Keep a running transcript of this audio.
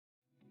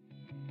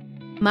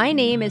My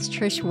name is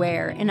Trish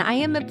Ware, and I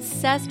am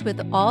obsessed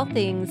with all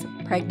things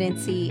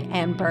pregnancy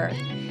and birth,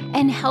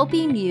 and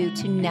helping you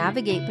to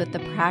navigate both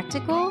the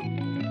practical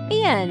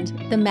and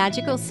the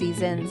magical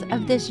seasons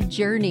of this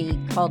journey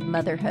called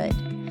motherhood.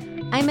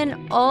 I'm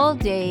an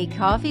all-day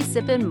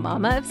coffee-sipping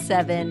mama of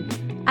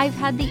 7. I've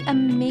had the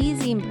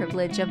amazing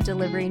privilege of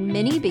delivering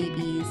many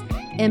babies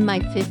in my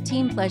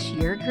 15-plus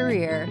year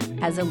career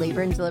as a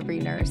labor and delivery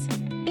nurse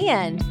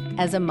and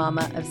as a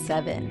mama of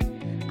 7.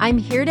 I'm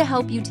here to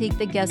help you take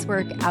the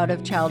guesswork out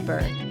of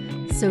childbirth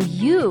so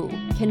you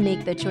can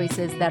make the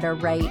choices that are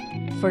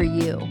right for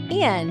you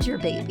and your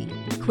baby.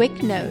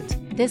 Quick note,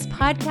 this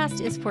podcast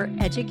is for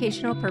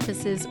educational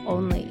purposes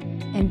only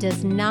and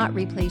does not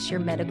replace your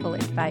medical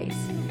advice.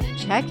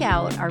 Check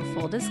out our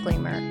full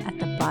disclaimer at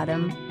the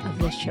bottom of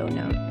the show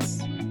notes.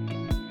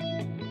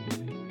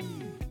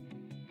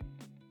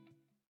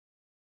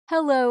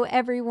 Hello,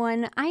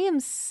 everyone. I am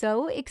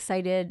so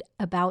excited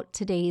about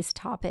today's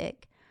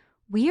topic.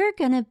 We are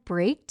going to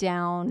break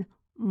down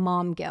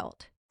mom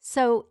guilt.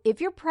 So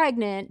if you're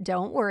pregnant,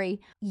 don't worry.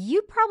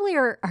 You probably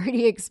are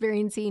already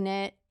experiencing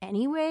it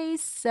anyway,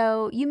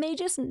 so you may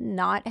just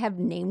not have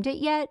named it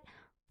yet,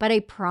 but I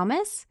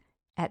promise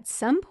at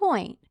some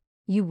point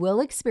you will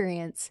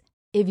experience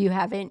if you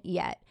haven't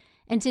yet.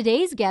 And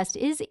today's guest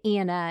is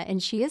Anna,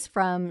 and she is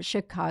from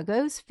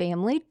Chicago's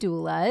Family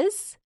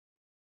Doulas.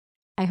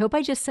 I hope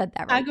I just said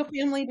that right. Chicago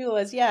Family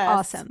Doulas, yes.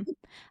 Awesome.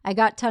 I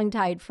got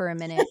tongue-tied for a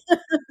minute.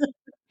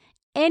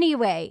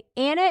 Anyway,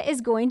 Anna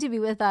is going to be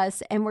with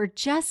us, and we're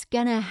just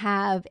going to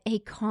have a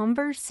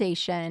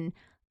conversation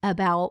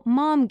about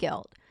mom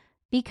guilt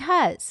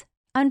because,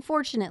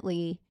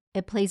 unfortunately,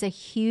 it plays a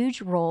huge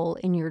role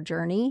in your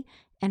journey,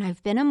 and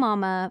I've been a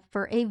mama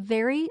for a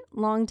very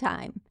long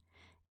time,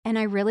 and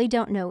I really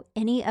don't know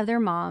any other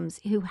moms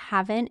who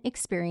haven't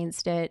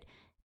experienced it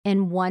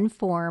in one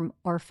form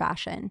or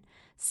fashion.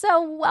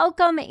 So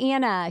welcome,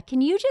 Anna. Can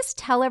you just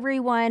tell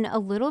everyone a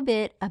little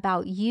bit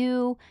about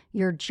you,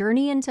 your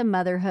journey into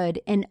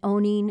motherhood, and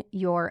owning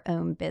your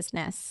own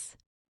business?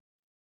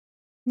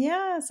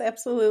 Yes,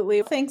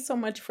 absolutely. Thanks so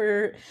much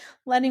for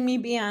letting me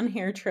be on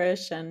here,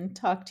 Trish, and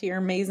talk to your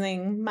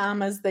amazing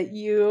mamas that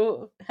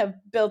you have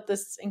built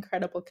this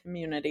incredible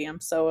community.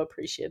 I'm so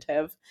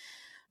appreciative.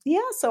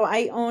 Yeah, so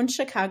I own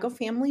Chicago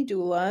Family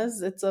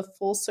Doulas. It's a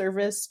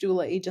full-service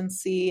doula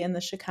agency in the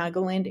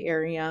Chicagoland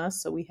area.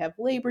 So we have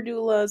labor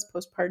doulas,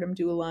 postpartum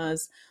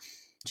doulas,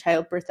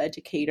 childbirth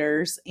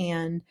educators,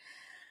 and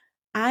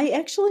I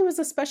actually was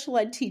a special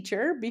ed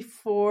teacher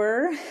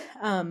before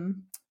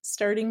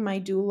starting my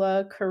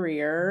doula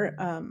career.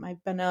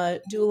 I've been a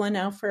doula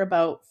now for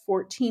about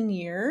 14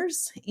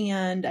 years,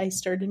 and I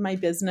started my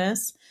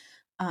business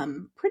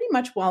pretty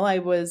much while I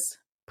was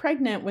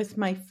pregnant with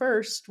my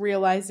first,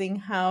 realizing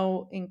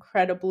how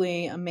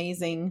incredibly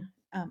amazing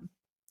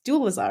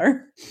doulas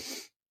are.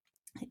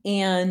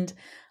 And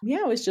yeah,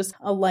 it was just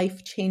a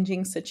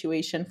life-changing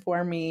situation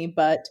for me.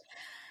 But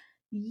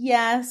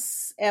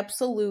yes,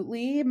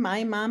 absolutely.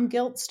 My mom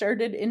guilt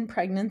started in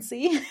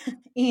pregnancy.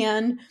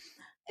 And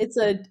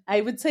I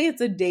would say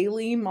it's a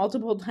daily,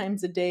 multiple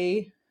times a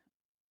day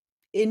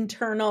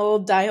internal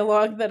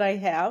dialogue that I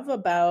have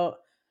about,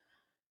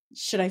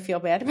 should I feel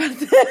bad about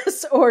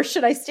this or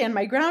should I stand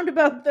my ground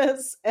about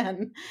this?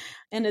 And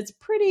it's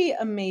pretty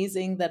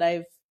amazing that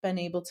I've been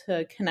able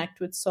to connect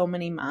with so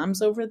many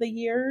moms over the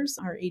years.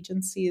 Our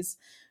agency's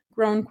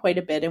grown quite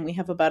a bit and we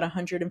have about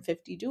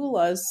 150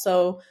 doulas.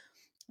 So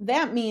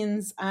that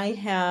means I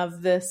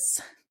have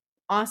this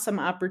awesome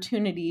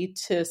opportunity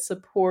to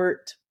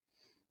support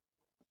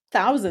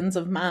thousands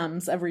of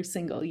moms every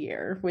single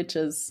year, which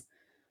is,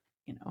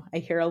 I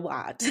hear a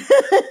lot.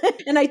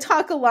 And I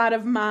talk a lot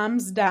of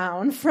moms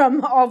down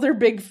from all their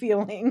big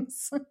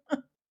feelings.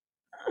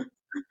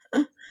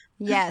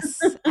 Yes,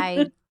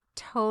 I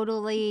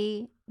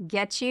totally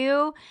get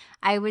you.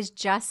 I was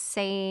just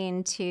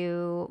saying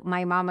to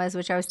my mamas,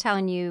 which I was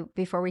telling you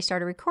before we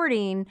started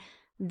recording,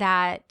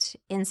 that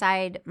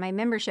inside my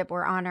membership,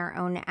 we're on our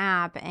own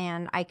app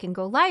and I can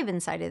go live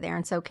inside of there,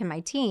 and so can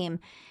my team.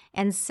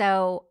 And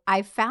so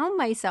I found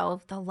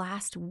myself the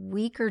last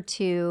week or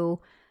two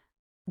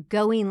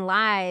going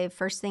live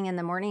first thing in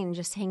the morning and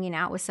just hanging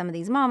out with some of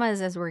these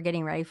mamas as we're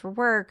getting ready for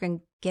work and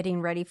getting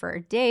ready for our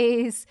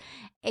days.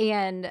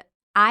 And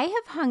I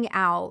have hung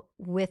out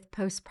with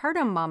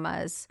postpartum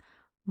mamas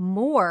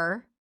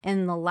more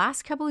in the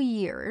last couple of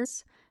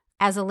years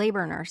as a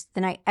labor nurse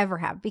than I ever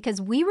have,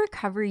 because we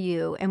recover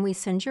you and we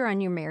send you on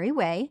your merry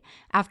way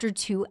after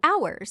 2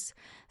 hours.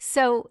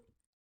 So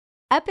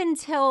up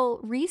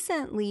until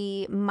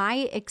recently,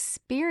 my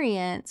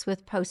experience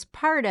with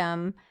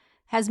postpartum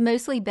has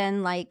mostly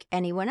been like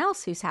anyone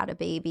else who's had a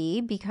baby,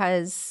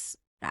 because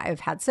I've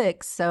had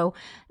 6. So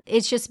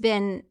it's just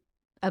been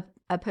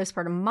a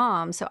postpartum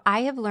mom. So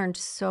I have learned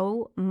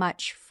so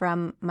much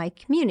from my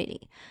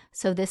community.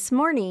 So this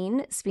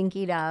morning,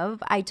 speaking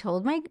of, I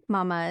told my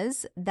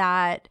mamas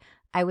that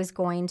I was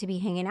going to be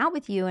hanging out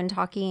with you and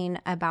talking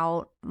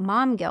about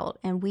mom guilt.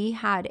 And we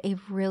had a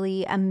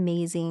really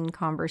amazing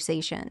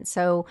conversation.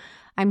 So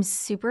I'm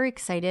super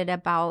excited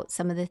about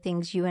some of the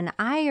things you and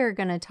I are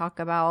going to talk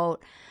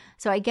about.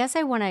 So I guess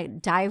I want to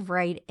dive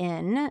right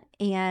in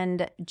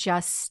and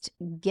just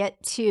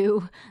get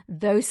to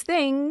those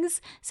things.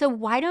 So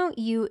why don't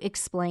you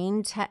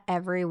explain to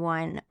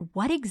everyone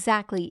what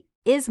exactly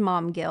is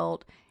mom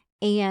guilt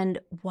and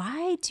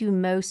why do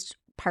most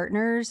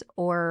partners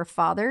or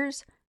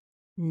fathers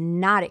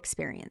not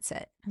experience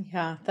it?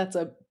 Yeah, that's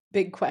a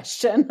big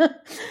question.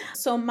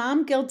 So,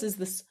 mom guilt is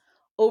this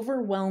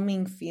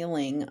overwhelming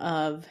feeling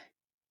of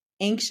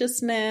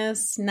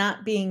anxiousness,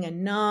 not being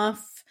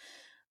enough,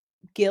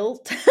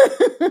 guilt,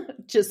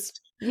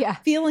 just Yeah.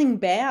 feeling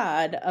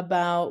bad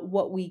about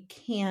what we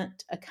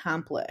can't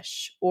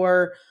accomplish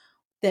or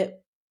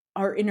that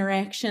our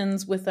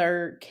interactions with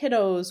our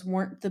kiddos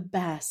weren't the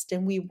best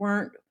and we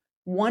weren't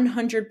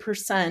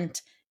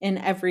 100% in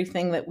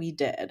everything that we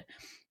did.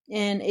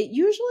 And it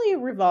usually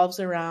revolves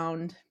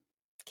around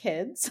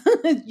kids,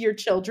 your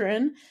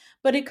children,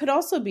 but it could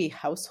also be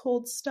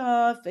household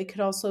stuff. It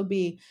could also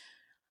be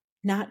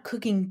not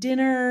cooking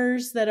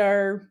dinners that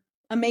are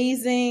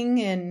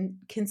amazing and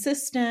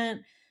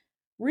consistent.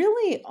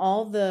 Really,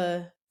 all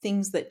the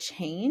things that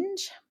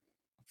change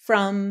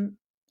from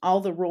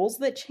all the roles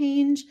that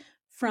change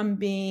from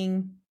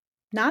being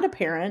not a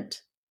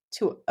parent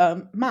to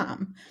a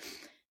mom.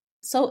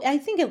 So I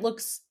think it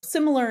looks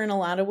similar in a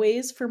lot of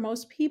ways for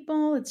most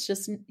people. It's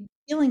just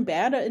feeling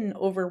bad and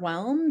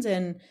overwhelmed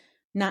and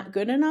not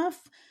good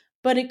enough.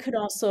 But it could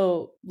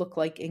also look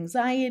like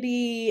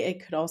anxiety.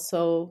 It could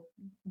also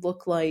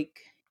look like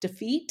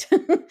defeat.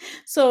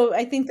 So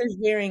I think there's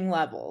varying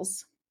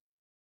levels.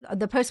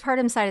 The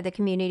postpartum side of the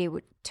community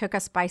took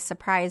us by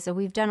surprise. So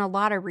we've done a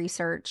lot of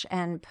research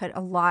and put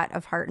a lot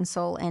of heart and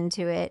soul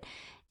into it.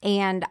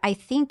 And I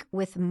think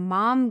with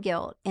mom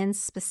guilt and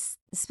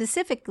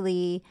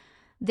specifically,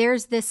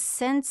 there's this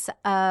sense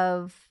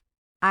of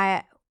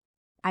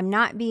I'm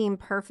not being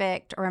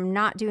perfect or I'm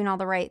not doing all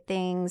the right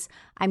things.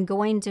 I'm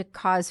going to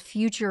cause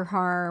future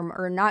harm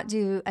or not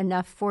do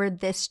enough for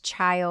this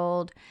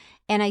child.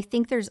 And I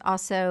think there's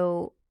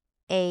also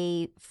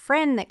a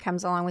friend that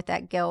comes along with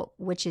that guilt,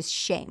 which is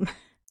shame.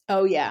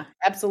 Oh, yeah,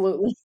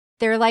 absolutely.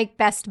 They're like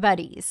best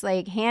buddies,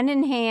 like hand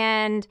in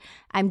hand.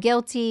 I'm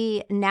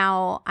guilty.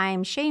 Now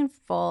I'm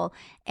shameful.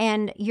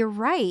 And you're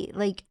right.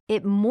 Like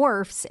it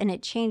morphs and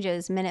it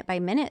changes minute by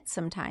minute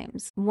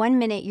sometimes. One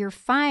minute you're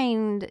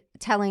fine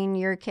telling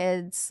your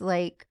kids,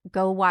 like,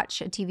 go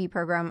watch a TV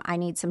program. I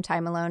need some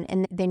time alone.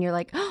 And then you're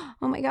like, oh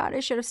my God,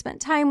 I should have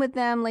spent time with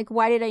them. Like,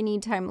 why did I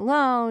need time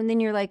alone? Then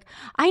you're like,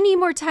 I need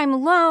more time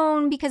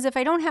alone because if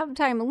I don't have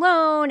time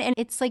alone, and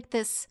it's like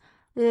this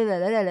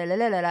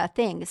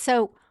thing.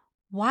 So,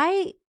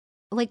 why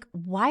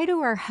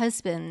do our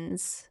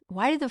husbands,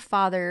 why do the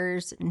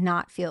fathers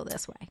not feel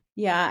this way?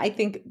 Yeah, I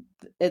think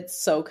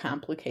it's so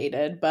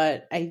complicated,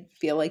 but I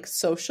feel like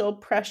social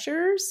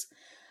pressures,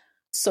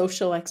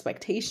 social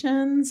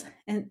expectations,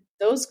 and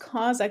those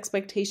cause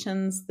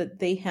expectations that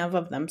they have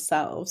of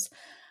themselves.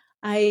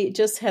 I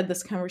just had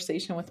this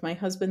conversation with my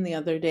husband the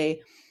other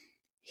day.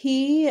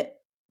 He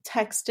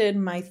texted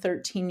my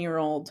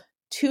 13-year-old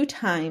 2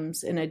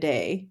 times in a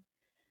day,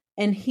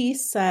 and he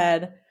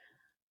said,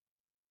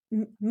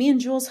 me and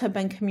Jules have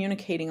been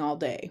communicating all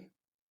day.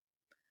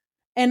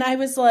 And I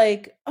was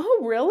like,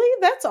 oh, really?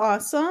 That's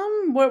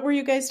awesome. What were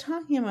you guys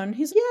talking about? And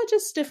he's, yeah,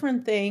 just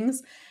different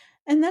things.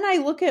 And then I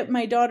look at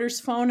my daughter's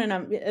phone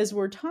and as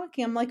we're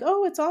talking, I'm like,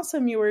 oh, it's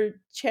awesome. You were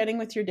chatting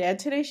with your dad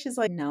today. She's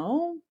like,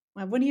 no,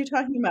 what are you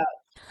talking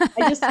about?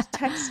 I just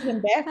texted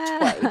him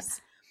back twice.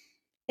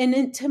 And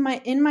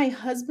in my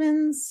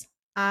husband's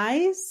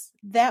eyes,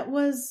 that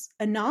was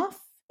enough.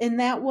 And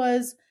that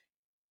was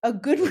a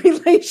good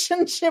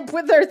relationship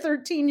with our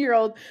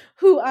 13-year-old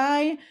who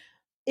I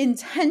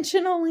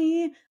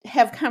intentionally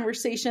have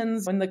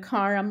conversations in the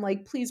car. I'm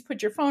like, please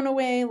put your phone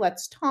away.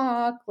 Let's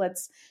talk.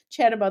 Let's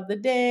chat about the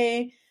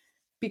day,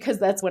 because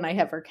that's when I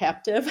have her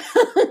captive.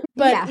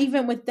 But Yeah.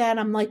 even with that,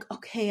 I'm like,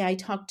 okay, I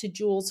talked to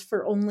Jules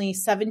for only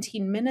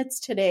 17 minutes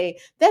today.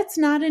 That's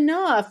not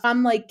enough.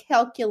 I'm like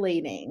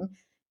calculating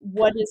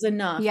what is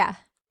enough. Yeah.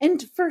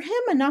 And for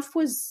him, enough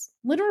was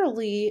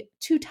literally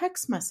 2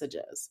 text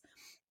messages.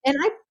 And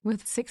I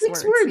With six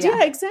 6 words. words.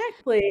 Yeah,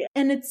 exactly.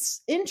 And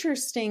it's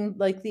interesting,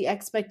 like the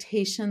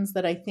expectations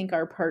that I think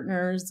our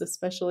partners,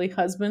 especially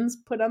husbands,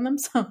 put on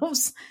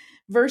themselves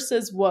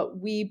versus what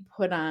we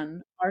put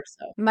on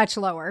ourselves. Much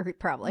lower,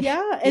 probably.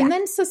 Yeah. And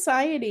then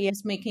society, I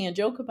was making a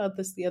joke about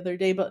this the other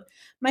day, but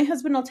my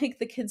husband will take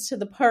the kids to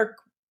the park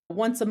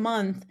once a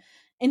month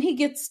and he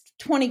gets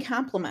 20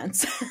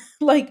 compliments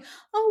like,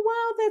 oh,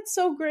 wow, that's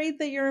so great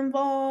that you're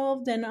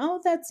involved. And, oh,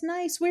 that's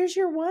nice. Where's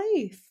your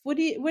wife? What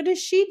is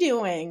she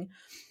doing?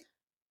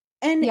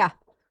 And Yeah.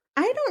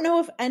 I don't know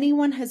if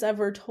anyone has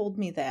ever told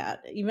me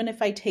that, even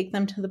if I take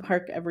them to the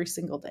park every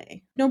single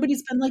day.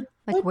 Nobody's been like,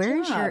 Like, good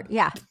where's your, job.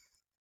 yeah.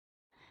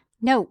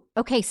 No.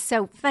 Okay.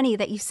 So funny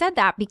that you said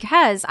that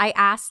because I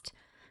asked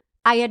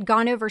I had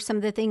gone over some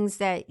of the things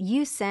that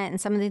you sent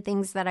and some of the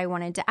things that I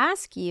wanted to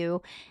ask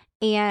you.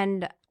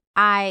 And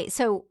a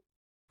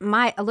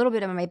little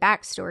bit of my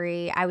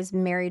backstory, I was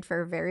married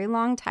for a very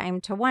long time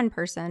to one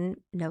person,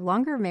 no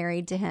longer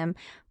married to him,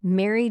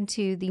 married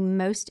to the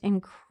most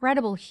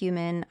incredible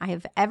human I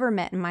have ever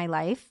met in my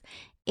life.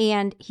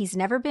 And he's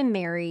never been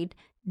married,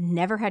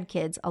 never had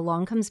kids.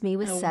 Along comes me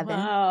with 7.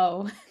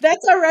 Wow.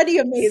 That's already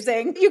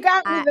amazing. You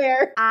got me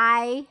there.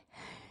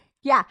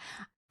 Yeah,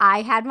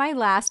 I had my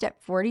last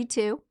at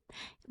 42.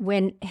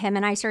 When him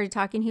and I started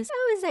talking, he was,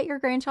 "Oh, is that your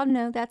grandchild?"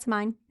 "No, that's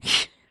mine."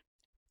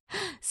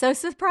 So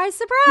surprise,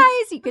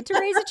 surprise, you get to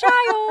raise a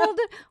child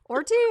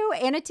or 2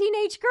 and a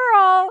teenage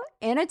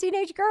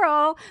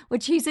girl,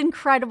 which he's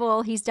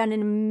incredible. He's done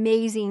an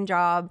amazing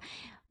job.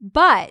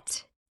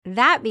 But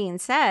that being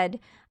said,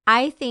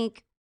 I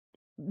think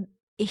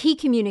he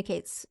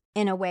communicates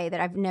in a way that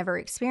I've never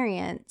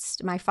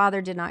experienced. My father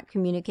did not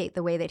communicate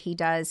the way that he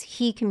does.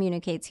 He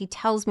communicates. He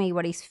tells me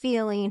what he's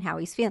feeling, how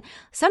he's feeling.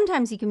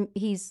 Sometimes he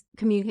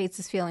communicates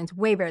his feelings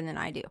way better than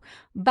I do.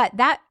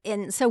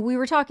 And so we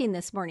were talking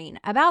this morning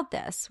about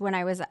this when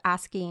I was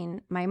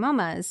asking my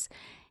mamas,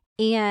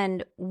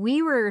 and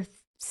we were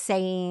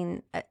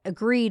saying,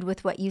 agreed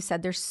with what you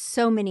said. There's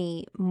so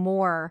many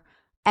more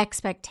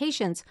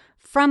expectations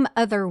from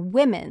other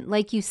women.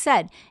 Like you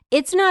said,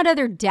 it's not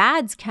other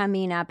dads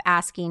coming up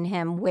asking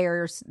him,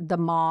 "Where's the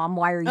mom?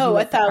 Why are you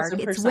at the park?"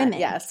 It's women.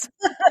 Yes.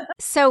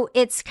 So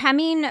it's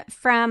coming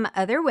from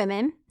other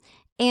women.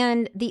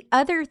 And the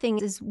other thing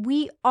is,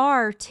 we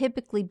are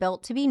typically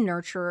built to be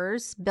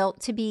nurturers,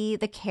 built to be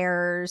the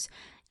carers.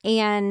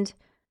 And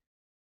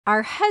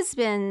our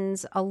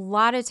husbands a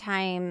lot of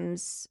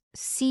times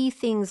see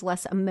things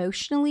less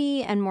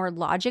emotionally and more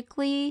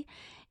logically.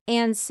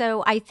 And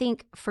so I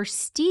think for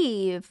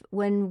Steve,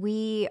 when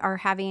we are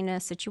having a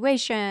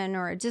situation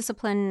or a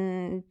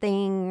discipline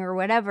thing or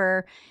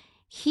whatever,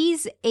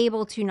 he's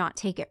able to not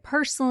take it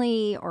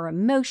personally or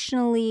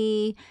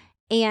emotionally.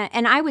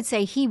 And I would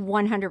say he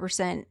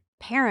 100%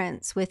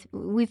 parents with,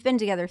 we've been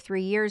together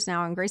 3 years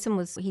now, and Grayson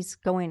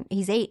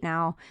he's 8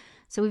 now.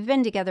 So we've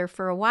been together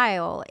for a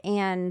while,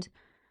 and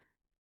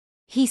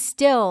he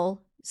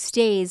still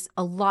stays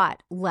a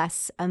lot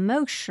less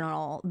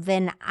emotional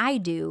than I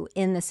do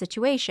in the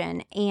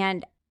situation.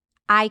 And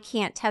I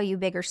can't tell you,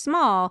 big or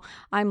small,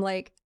 I'm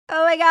like,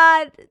 "Oh my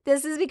God,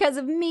 this is because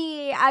of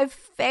me. I've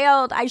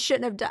failed. I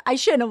shouldn't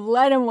have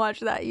let him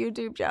watch that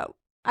YouTube show.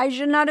 I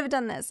should not have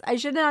done this. I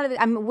should not have."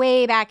 I'm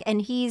way back,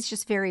 and he's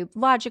just very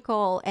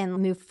logical and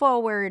move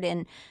forward.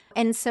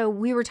 And so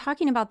we were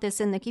talking about this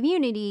in the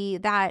community,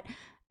 that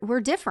we're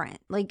different.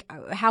 Like,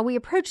 how we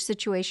approach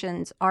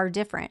situations are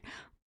different.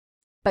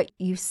 But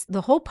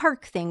the whole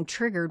park thing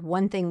triggered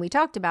one thing we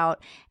talked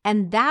about,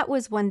 and that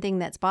was one thing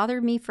that's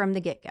bothered me from the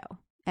get-go.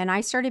 And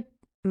I started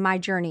my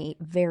journey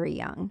very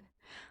young.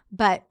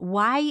 But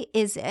why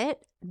is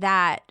it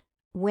that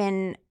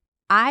when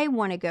I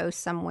want to go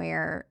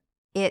somewhere,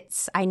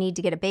 I need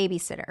to get a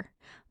babysitter?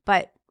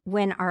 But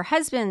when our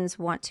husbands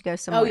want to go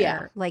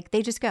somewhere, like,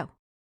 they just go.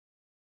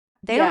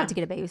 They don't have to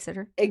get a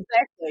babysitter.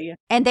 Exactly.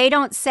 And they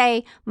don't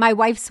say, "My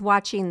wife's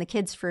watching the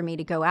kids for me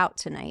to go out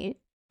tonight,"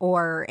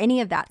 or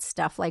any of that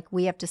stuff. Like,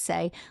 we have to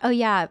say, "Oh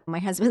yeah, my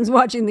husband's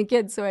watching the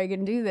kids so I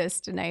can do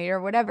this tonight," or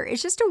whatever.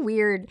 It's just a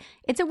weird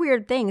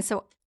thing.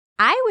 So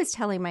I was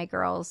telling my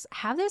girls,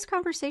 have those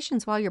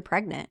conversations while you're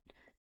pregnant.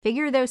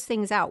 Figure those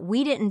things out.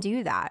 We didn't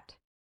do that.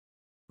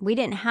 We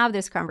didn't have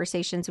those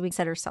conversations. We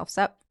set ourselves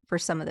up for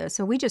some of those.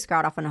 So we just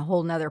got off on a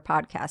whole nother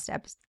podcast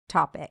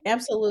topic.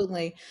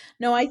 Absolutely.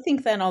 No, I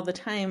think that all the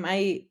time.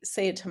 I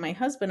say it to my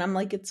husband. I'm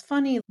like, "It's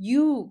funny,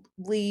 you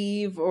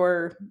leave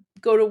or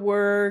go to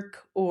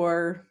work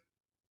or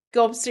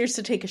go upstairs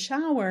to take a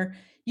shower.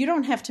 You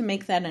don't have to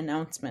make that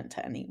announcement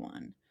to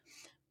anyone.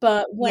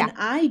 But when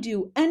I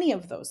do any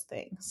of those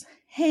things,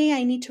 hey,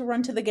 I need to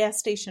run to the gas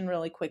station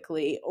really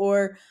quickly,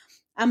 or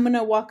I'm going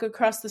to walk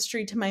across the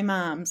street to my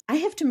mom's, I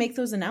have to make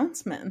those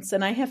announcements,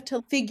 and I have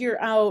to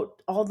figure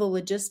out all the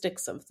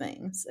logistics of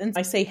things." And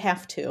I say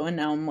have to, and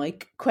now I'm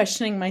like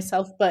questioning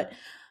myself, but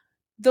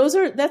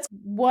that's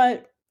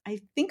what I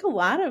think a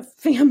lot of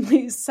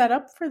families set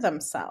up for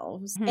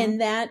themselves. Mhm.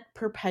 And that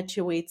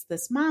perpetuates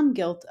this mom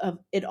guilt of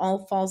it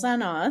all falls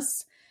on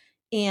us.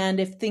 And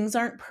if things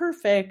aren't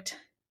perfect,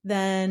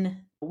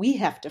 then we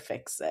have to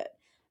fix it,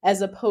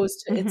 as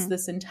opposed to it's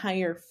this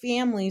entire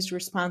family's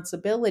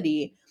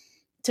responsibility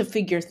to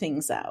figure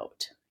things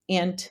out.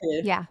 And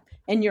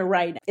and you're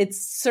right. It's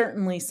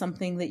certainly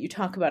something that you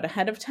talk about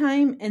ahead of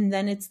time. And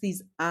then it's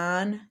these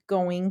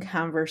ongoing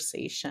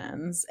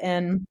conversations.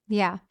 And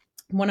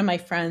one of my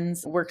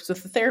friends works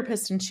with a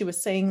therapist, and she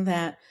was saying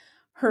that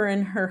her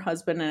and her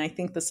husband, and I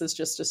think this is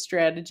just a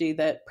strategy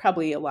that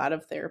probably a lot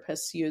of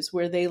therapists use,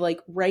 where they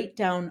like write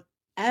down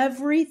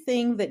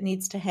everything that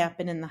needs to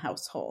happen in the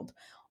household,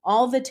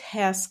 all the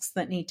tasks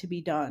that need to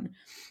be done.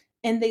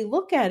 And they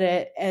look at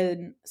it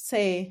and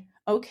say,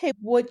 "Okay,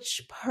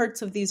 which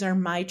parts of these are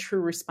my true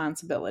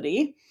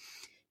responsibility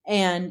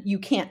and you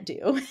can't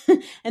do?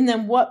 And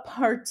then what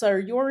parts are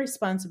your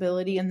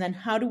responsibility? And then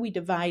how do we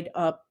divide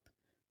up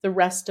the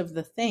rest of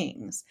the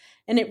things.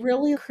 And it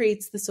really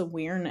creates this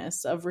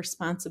awareness of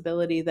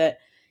responsibility that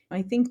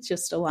I think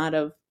just a lot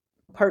of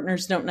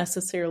partners don't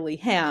necessarily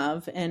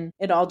have. And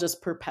it all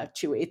just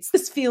perpetuates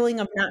this feeling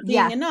of not being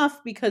Yeah.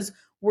 enough because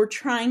we're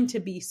trying to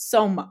be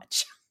so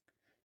much.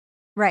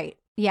 Right.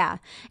 Yeah.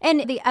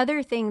 And the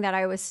other thing that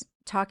I was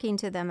talking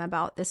to them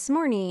about this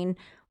morning,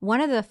 one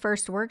of the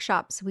first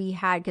workshops we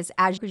had, because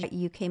as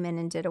you came in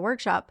and did a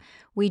workshop,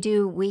 we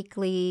do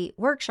weekly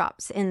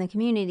workshops in the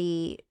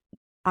community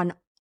on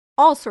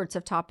all sorts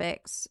of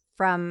topics,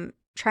 from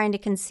trying to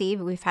conceive.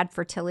 We've had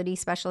fertility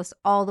specialists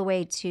all the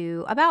way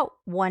to about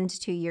 1 to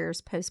 2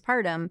 years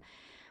postpartum.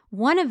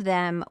 One of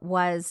them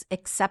was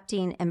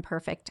accepting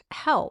imperfect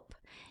help.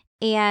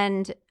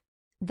 And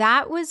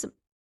that was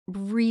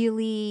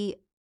really,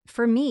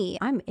 for me,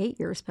 I'm 8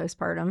 years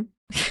postpartum.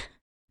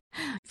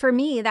 For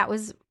me, that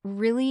was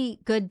really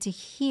good to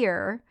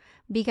hear,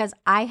 because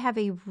I have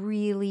a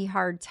really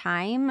hard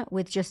time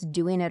with just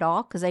doing it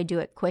all, because I do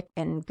it quick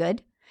and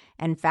good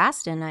and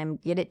fast and I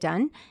get it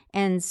done.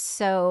 And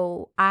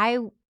so I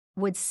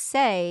would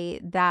say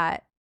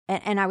that,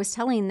 and I was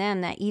telling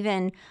them that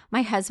even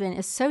my husband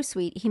is so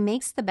sweet. He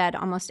makes the bed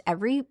almost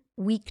every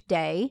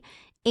weekday.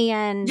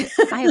 And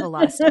I have a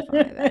lot of stuff on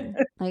my bed.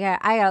 Like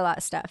I got a lot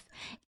of stuff.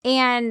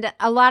 And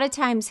a lot of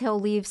times he'll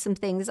leave some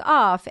things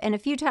off. And a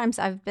few times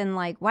I've been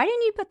like, why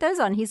didn't you put those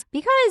on? He's,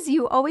 because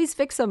you always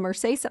fix them or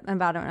say something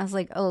about them. And I was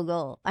like, oh,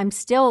 girl, I'm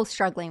still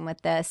struggling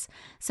with this.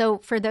 So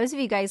for those of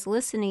you guys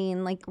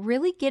listening, like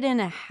really get in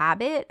a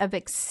habit of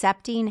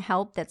accepting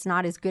help that's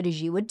not as good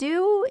as you would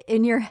do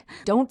in your,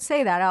 don't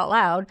say that out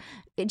loud.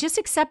 Just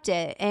accept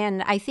it.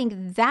 And I think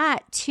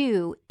that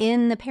too,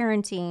 in the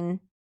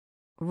parenting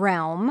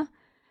realm,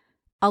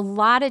 a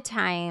lot of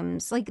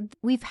times, like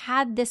we've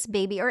had this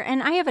baby,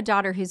 and I have a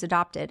daughter who's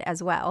adopted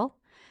as well.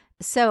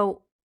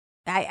 So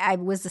I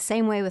was the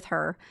same way with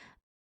her.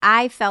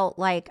 I felt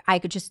like I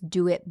could just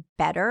do it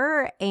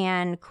better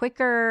and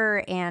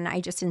quicker, and I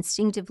just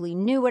instinctively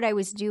knew what I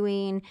was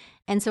doing.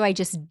 And so I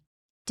just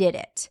did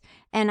it.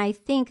 And I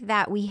think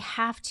that we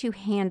have to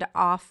hand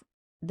off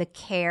the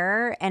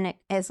care, and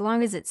as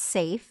long as it's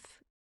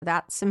safe,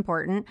 that's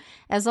important.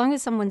 As long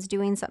as someone's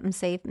doing something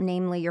safe,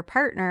 namely your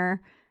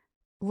partner,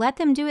 let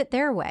them do it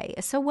their way.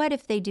 So what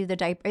if they do the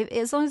diaper?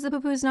 As long as the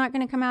poo-poo's not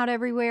going to come out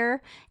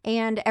everywhere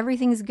and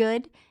everything's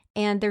good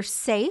and they're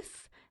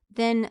safe,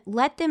 then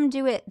let them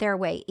do it their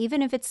way.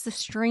 Even if it's the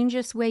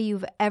strangest way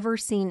you've ever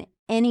seen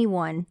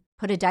anyone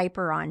put a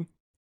diaper on,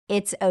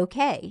 it's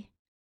okay.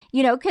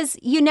 Because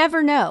you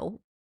never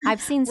know.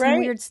 I've seen some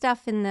weird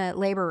stuff in the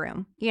labor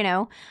room.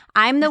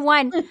 I'm the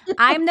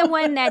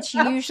one that's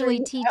usually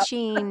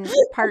teaching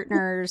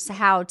partners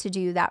how to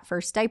do that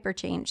first diaper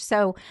change.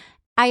 So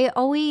I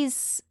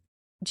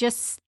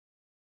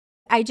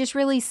just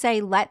really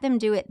say, let them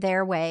do it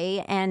their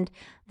way. And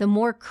the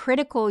more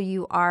critical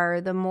you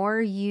are, the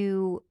more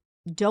you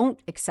don't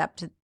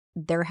accept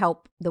their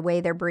help the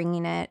way they're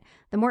bringing it,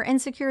 the more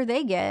insecure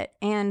they get,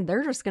 and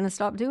they're just going to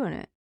stop doing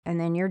it.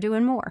 And then you're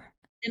doing more.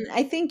 And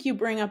I think you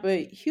bring up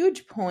a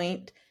huge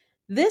point.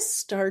 This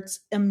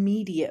starts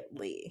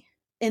immediately.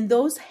 And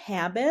those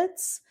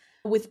habits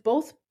with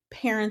both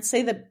parents,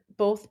 say that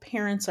both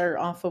parents are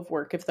off of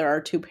work, if there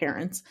are two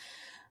parents,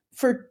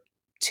 for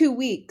 2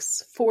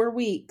 weeks, 4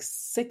 weeks,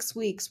 6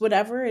 weeks,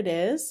 whatever it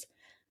is,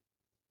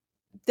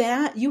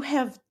 that you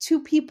have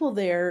two people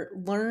there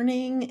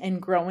learning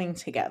and growing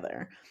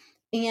together.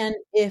 And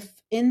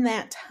if in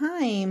that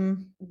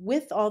time,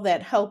 with all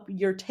that help,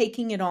 you're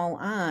taking it all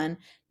on,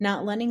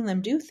 not letting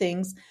them do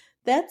things,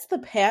 that's the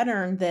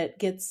pattern that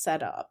gets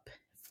set up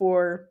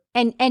for.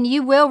 And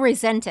you will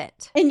resent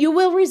it. And you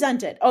will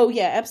resent it. Oh,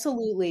 yeah,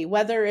 absolutely.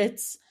 Whether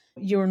it's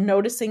you're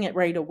noticing it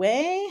right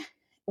away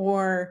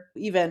or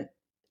even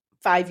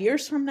 5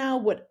 years from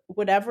now,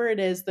 whatever it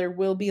is, there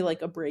will be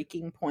like a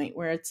breaking point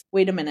where it's,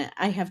 wait a minute,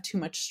 I have too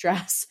much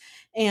stress.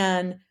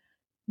 And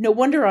no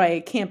wonder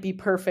I can't be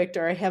perfect,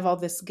 or I have all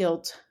this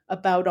guilt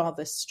about all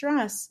this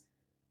stress.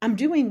 I'm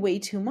doing way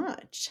too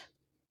much.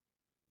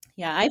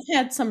 Yeah, I've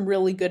had some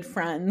really good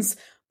friends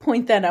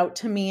point that out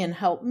to me and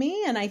help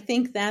me. And I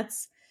think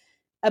that's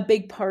a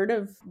big part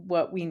of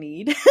what we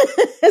need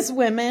as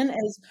women,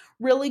 as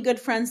really good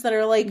friends that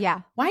are like,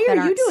 why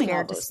are you doing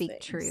all those to speak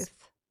things? Truth.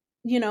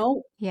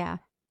 Yeah.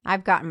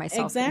 I've gotten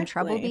myself in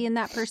trouble being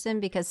that person,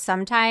 because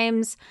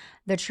sometimes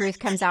the truth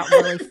comes out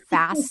really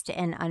fast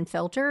and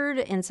unfiltered.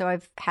 And so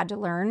I've had to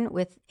learn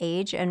with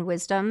age and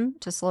wisdom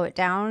to slow it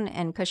down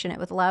and cushion it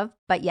with love.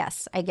 But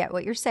yes, I get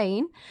what you're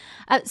saying.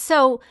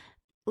 So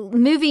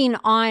moving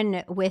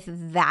on with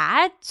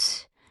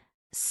that.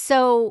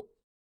 So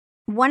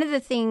one of the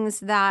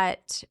things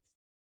that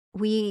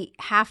we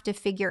have to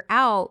figure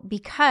out,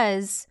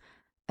 because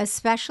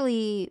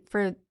especially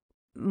for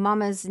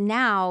mamas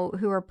now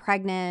who are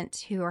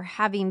pregnant, who are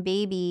having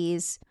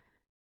babies,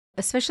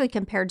 especially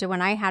compared to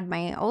when I had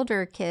my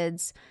older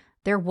kids,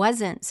 there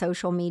wasn't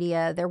social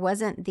media. There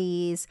wasn't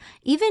these,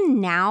 even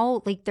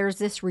now, like there's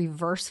this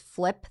reverse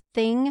flip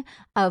thing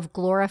of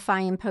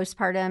glorifying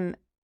postpartum,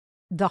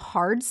 the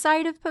hard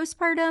side of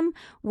postpartum,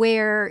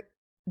 where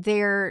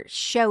they're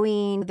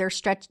showing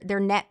their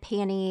net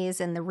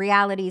panties and the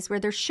realities, where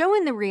they're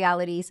showing the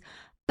realities,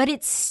 but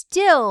it's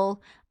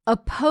still a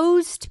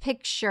posed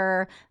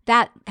picture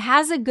that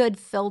has a good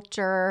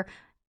filter.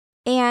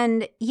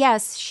 And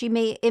yes,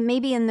 it may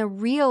be in the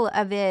real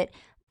of it,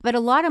 but a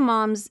lot of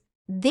moms,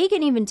 they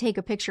can even take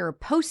a picture or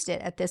post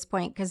it at this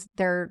point because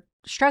they're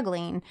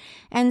struggling.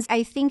 And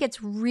I think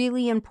it's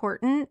really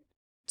important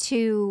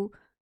to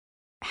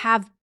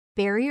have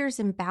barriers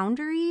and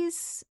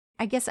boundaries.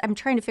 I guess I'm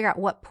trying to figure out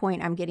what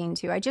point I'm getting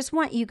to. I just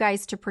want you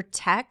guys to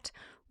protect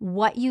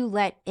what you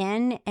let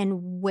in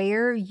and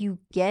where you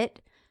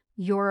get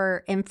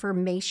your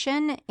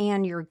information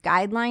and your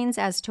guidelines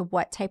as to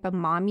what type of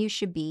mom you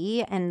should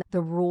be, and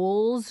the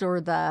rules or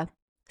the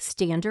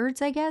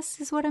standards, I guess,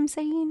 is what I'm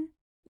saying.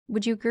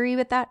 Would you agree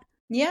with that?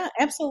 Yeah,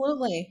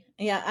 absolutely.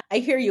 Yeah, I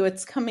hear you.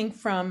 It's coming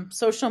from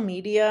social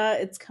media,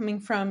 it's coming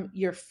from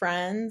your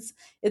friends,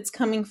 it's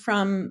coming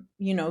from,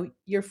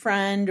 your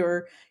friend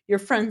or your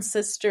friend's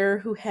sister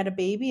who had a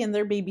baby and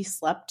their baby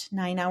slept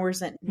 9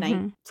 hours at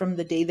night from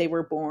the day they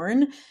were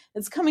born.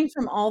 It's coming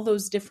from all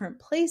those different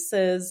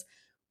places.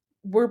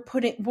 We're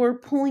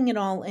pulling it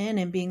all in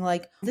and being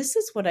like, this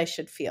is what I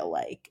should feel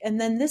like, and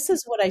then this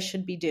is what I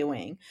should be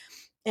doing.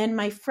 And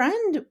my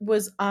friend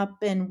was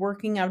up and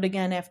working out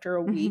again after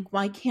a week.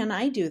 Why can't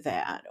I do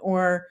that?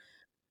 Or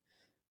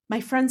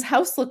my friend's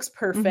house looks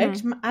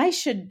perfect. I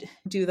should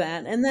do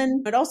that. And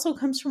then it also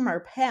comes from our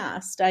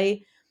past.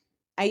 I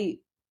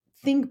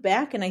think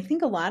back, and I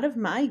think a lot of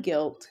my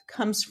guilt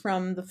comes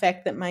from the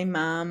fact that my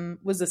mom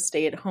was a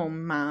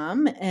stay-at-home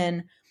mom,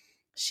 and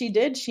she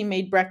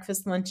made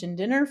breakfast, lunch, and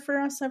dinner for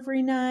us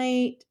every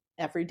night,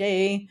 every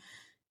day.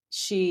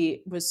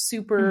 She was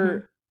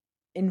super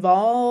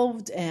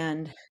involved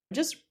and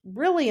just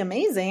really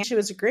amazing. She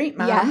was a great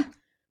mom,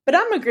 but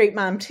I'm a great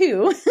mom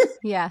too.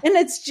 Yeah. And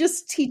it's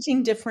just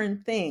teaching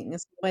different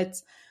things.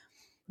 It's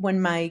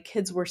when my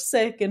kids were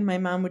sick and my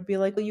mom would be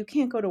like, well, you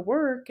can't go to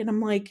work. And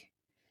I'm like,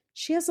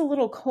 she has a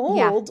little cold.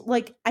 Yeah.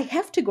 Like, I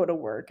have to go to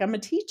work. I'm a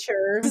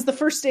teacher. This is the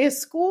first day of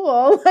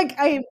school. Like,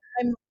 I'm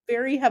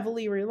very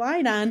heavily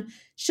relied on.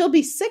 She'll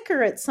be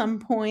sicker at some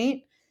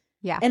point.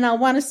 Yeah. And I'll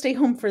want to stay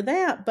home for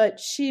that, but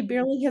she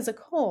barely has a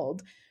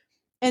cold.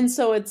 And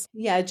so it's,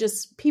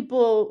 just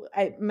people.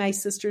 My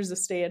sister's a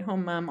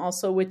stay-at-home mom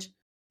also, which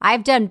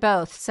I've done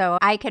both. So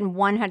I can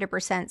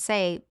 100%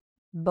 say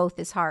both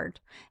is hard.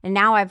 And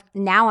now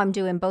I'm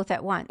doing both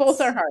at once. Both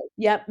are hard.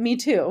 Yep, me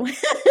too.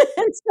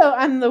 And so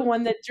I'm the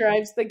one that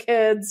drives the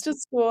kids to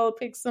school,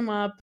 picks them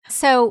up.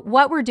 So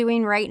what we're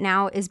doing right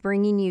now is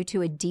bringing you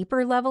to a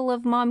deeper level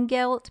of mom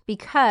guilt,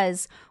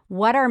 because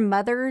what our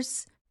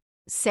mothers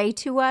say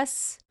to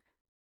us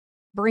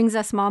brings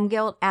us mom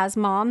guilt as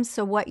moms.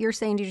 So what you're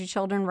saying to your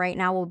children right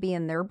now will be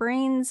in their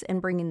brains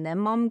and bringing them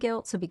mom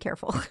guilt. So be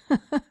careful.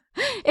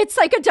 It's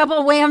like a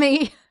double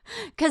whammy,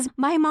 because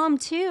my mom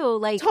too,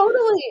 like,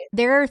 totally,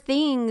 there are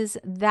things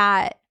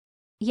that,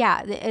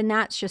 and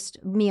that's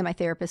just me and my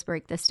therapist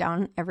break this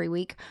down every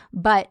week.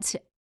 But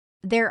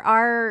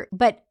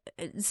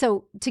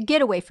so to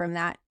get away from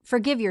that,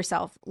 forgive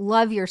yourself,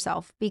 love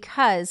yourself,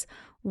 because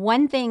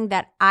one thing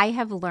that I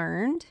have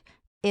learned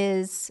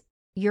is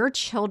your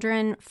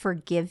children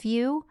forgive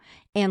you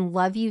and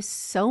love you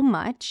so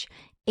much.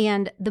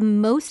 And the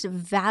most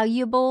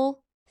valuable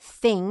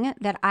thing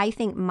that I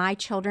think my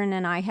children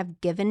and I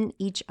have given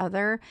each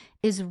other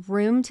is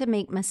room to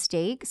make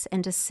mistakes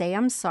and to say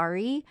I'm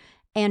sorry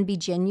and be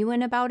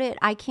genuine about it.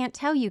 I can't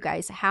tell you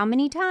guys how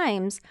many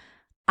times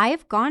I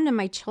have gone to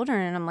my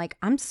children and I'm like,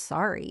 I'm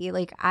sorry.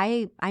 Like,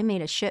 I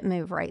made a shit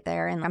move right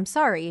there and I'm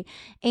sorry.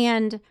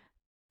 And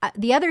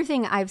the other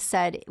thing I've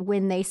said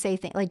when they say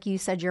things like, you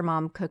said your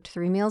mom cooked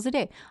 3 meals a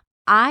day,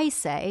 I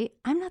say,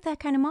 I'm not that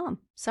kind of mom.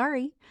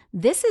 Sorry.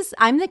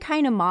 I'm the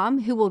kind of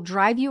mom who will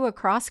drive you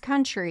across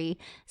country,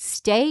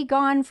 stay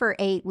gone for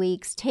 8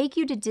 weeks, take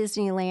you to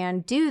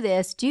Disneyland, do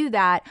this, do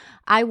that.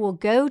 I will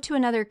go to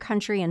another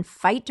country and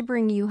fight to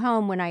bring you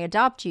home when I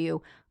adopt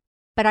you,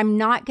 but I'm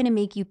not going to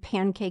make you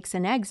pancakes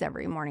and eggs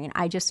every morning.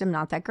 I just am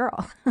not that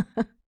girl.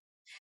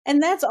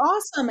 And that's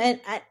awesome.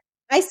 And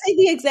I say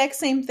the exact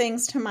same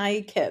things to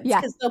my kids,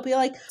 because they'll be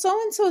like,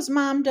 so-and-so's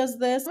mom does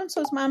this,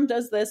 so-and-so's mom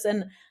does this.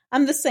 And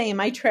I'm the same.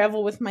 I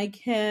travel with my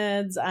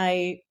kids.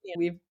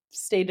 We've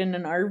stayed in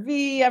an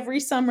RV every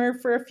summer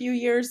for a few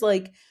years.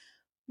 Like,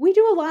 we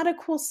do a lot of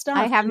cool stuff.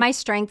 I have my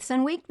strengths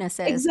and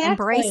weaknesses. Exactly.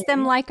 Embrace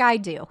them like I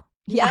do.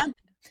 Yeah.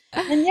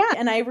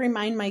 And I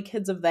remind my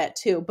kids of that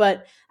too.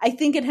 But I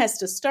think it has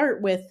to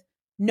start with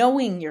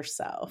knowing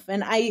yourself.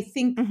 And I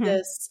think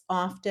this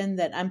often,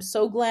 that I'm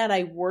so glad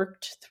I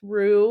worked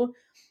through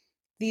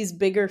these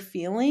bigger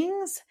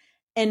feelings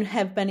and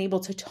have been able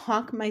to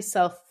talk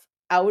myself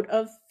out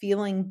of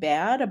feeling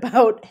bad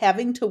about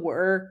having to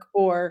work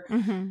or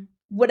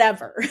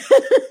whatever,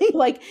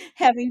 like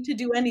having to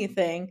do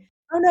anything.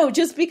 Oh no,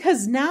 just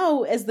because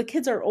now as the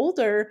kids are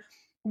older,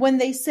 when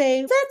they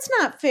say, that's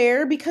not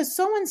fair because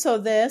so-and-so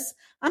this,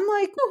 I'm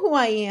like, know who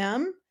I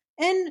am.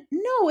 And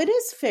no, it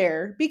is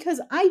fair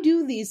because I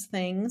do these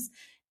things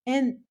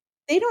and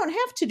they don't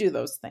have to do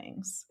those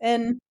things.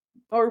 And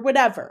or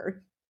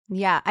whatever.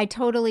 Yeah, I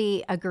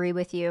totally agree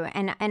with you.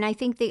 And I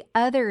think the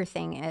other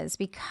thing is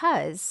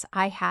because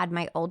I had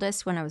my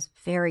oldest when I was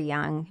very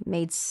young,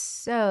 made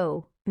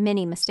so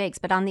many mistakes,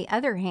 but on the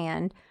other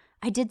hand,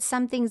 I did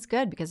some things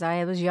good because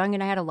I was young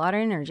and I had a lot of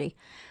energy.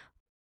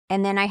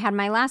 And then I had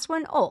my last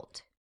one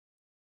old,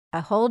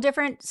 a whole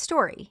different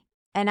story.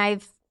 And I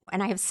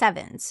have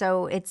seven,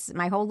 so it's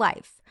my whole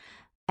life.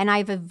 And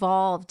I've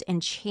evolved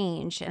and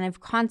changed, and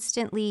I've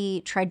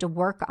constantly tried to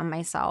work on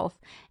myself.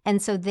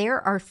 And so there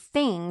are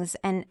things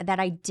and that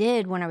I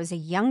did when I was a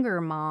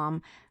younger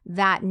mom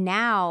that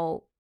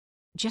now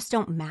just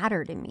don't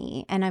matter to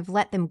me, and I've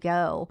let them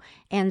go.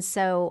 And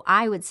so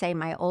I would say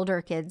my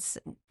older kids,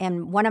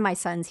 and one of my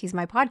sons, he's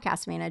my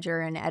podcast manager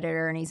and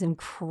editor, and he's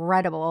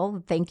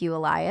incredible. Thank you,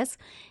 Elias.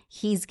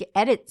 He's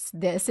edits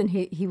this, and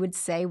he would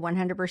say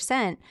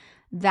 100%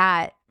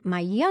 that my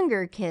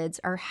younger kids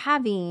are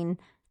having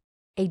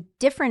a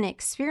different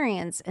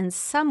experience in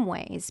some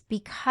ways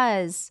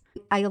because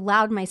I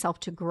allowed myself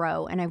to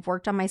grow and I've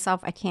worked on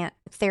myself.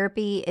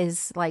 Therapy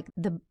is like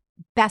the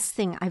best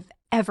thing I've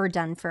ever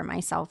done for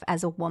myself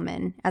as a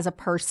woman, as a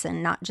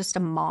person, not just a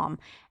mom,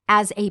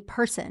 as a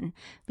person.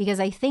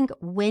 Because I think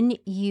when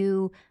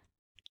you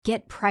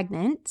get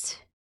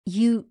pregnant,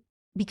 you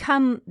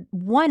become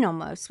one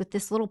almost with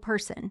this little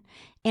person.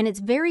 And it's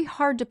very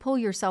hard to pull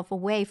yourself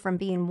away from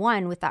being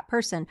one with that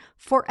person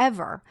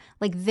forever.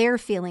 Like their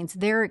feelings,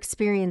 their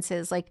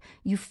experiences, like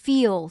you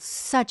feel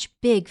such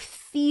big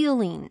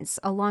feelings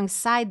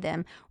alongside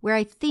them, where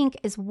I think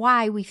is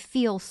why we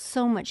feel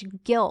so much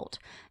guilt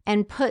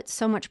and put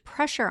so much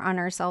pressure on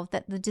ourselves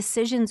that the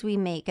decisions we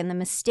make and the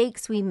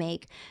mistakes we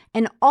make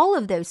and all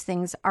of those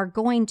things are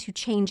going to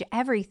change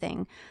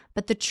everything.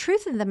 But the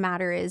truth of the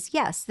matter is,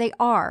 yes, they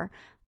are.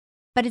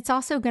 But it's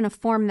also going to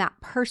form that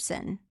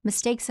person,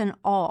 mistakes and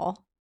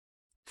all,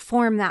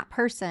 form that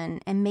person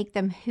and make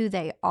them who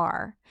they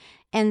are.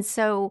 And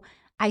so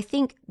I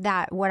think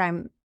that what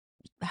I'm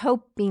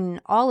hoping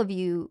all of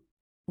you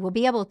will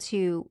be able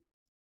to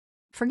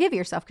forgive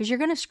yourself, because you're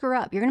going to screw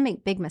up. You're going to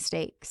make big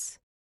mistakes,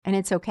 and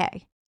it's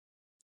okay.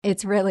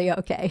 It's really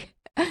okay.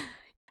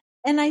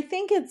 And I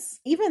think it's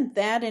even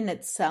that in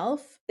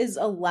itself is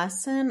a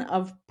lesson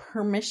of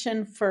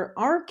permission for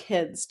our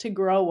kids to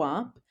grow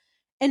up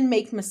and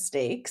make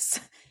mistakes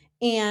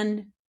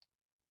and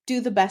do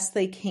the best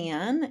they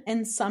can.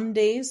 And some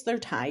days they're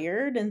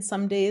tired, and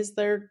some days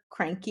they're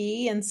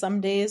cranky, and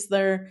some days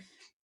they're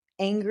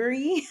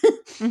angry.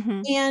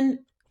 Mm-hmm. And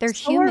They're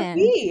so are human.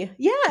 we.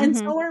 Yeah, and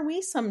Mm-hmm. so are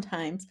we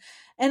sometimes.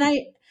 And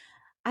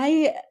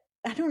I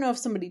don't know if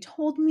somebody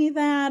told me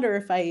that or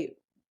if I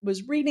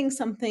was reading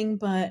something,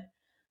 but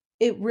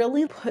it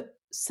really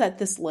set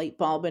this light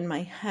bulb in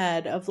my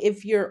head of,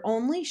 if you're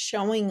only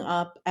showing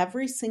up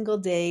every single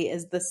day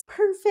as this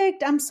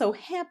perfect, I'm so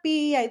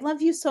happy, I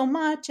love you so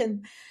much,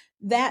 and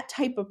that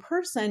type of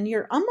person,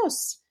 you're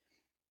almost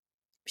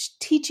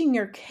teaching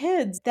your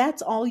kids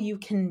that's all you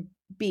can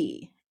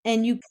be.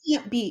 And you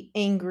can't be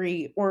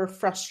angry or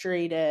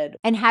frustrated.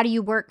 And how do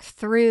you work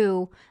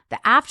through the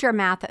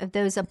aftermath of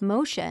those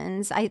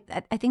emotions? I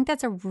think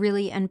that's a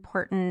really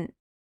important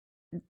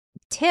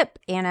tip,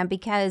 Anna,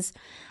 because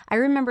I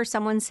remember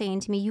someone saying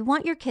to me, you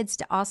want your kids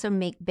to also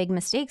make big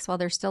mistakes while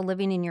they're still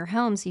living in your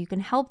home so you can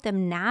help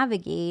them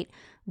navigate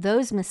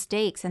those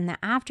mistakes and the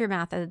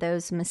aftermath of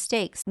those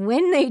mistakes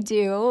when they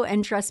do.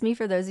 And trust me,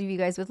 for those of you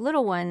guys with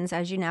little ones,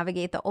 as you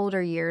navigate the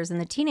older years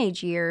and the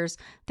teenage years,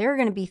 there are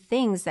going to be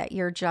things that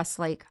you're just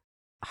like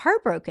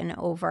heartbroken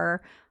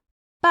over.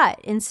 But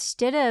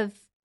instead of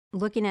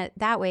looking at it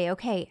that way,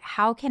 okay,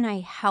 how can I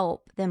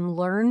help them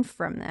learn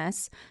from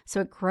this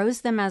so it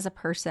grows them as a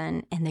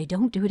person and they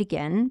don't do it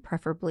again,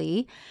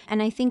 preferably?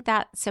 And I think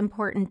that's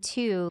important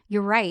too.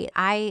 You're right.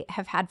 I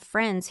have had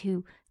friends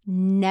who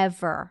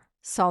never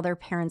saw their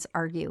parents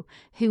argue,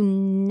 who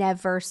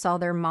never saw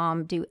their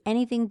mom do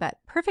anything but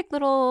perfect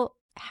little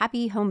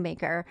happy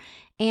homemaker,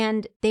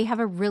 and they have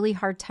a really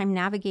hard time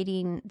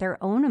navigating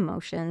their own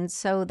emotions.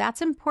 So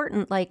that's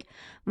important. Like,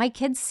 my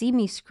kids see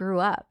me screw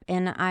up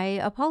and I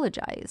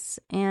apologize.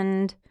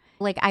 And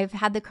like, I've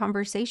had the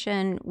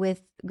conversation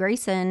with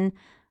Grayson,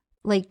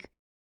 like,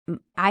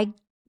 I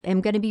am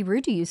going to be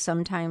rude to you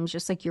sometimes,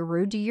 just like you're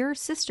rude to your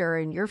sister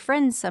and your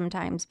friends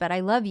sometimes, but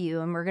I love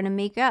you and we're going to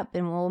make up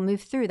and we'll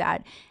move through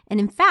that. And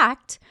in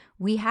fact,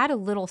 we had a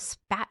little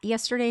spat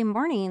yesterday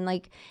morning,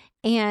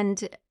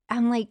 and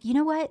I'm like, you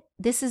know what?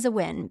 This is a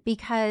win,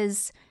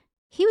 because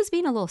he was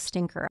being a little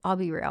stinker. I'll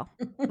be real.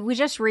 We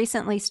just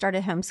recently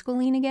started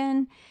homeschooling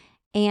again.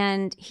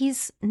 And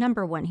he's,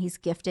 number one, he's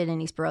gifted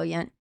and he's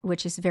brilliant,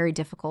 which is very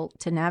difficult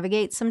to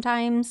navigate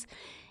sometimes.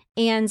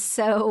 And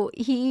so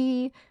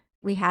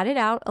we had it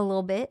out a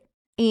little bit.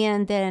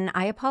 And then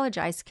I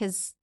apologized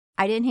because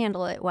I didn't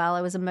handle it well.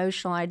 I was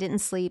emotional. I didn't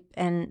sleep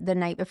the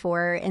night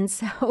before. And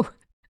so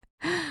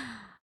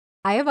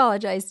I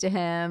apologized to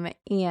him,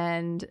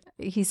 and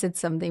he said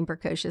something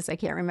precocious. I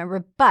can't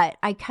remember, but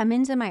I come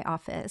into my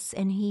office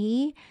and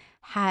he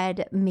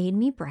had made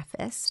me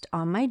breakfast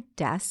on my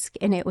desk,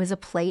 and it was a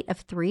plate of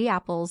 3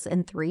 apples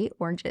and 3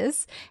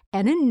 oranges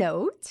and a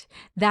note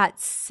that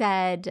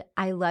said,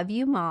 "I love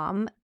you,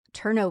 Mom.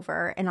 Turn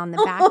over." And on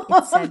the back, it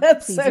Oh, said,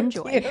 that's "Please so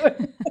enjoy."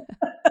 cute.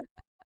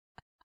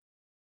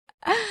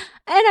 And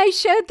I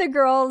showed the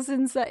girls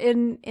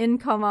in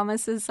Co-Mama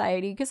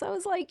Society because I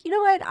was like, you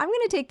know what? I'm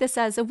going to take this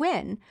as a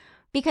win.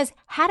 Because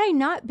had I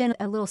not been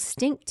a little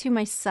stink to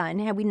my son,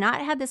 had we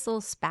not had this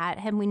little spat,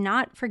 had we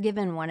not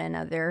forgiven one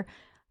another,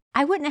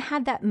 I wouldn't have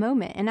had that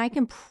moment. And I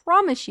can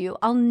promise you,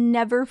 I'll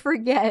never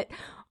forget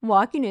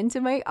walking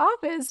into my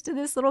office to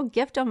this little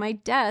gift on my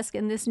desk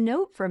and this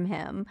note from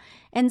him.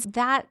 And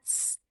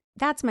that's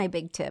my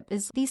big tip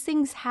is these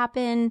things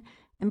happen,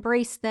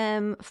 embrace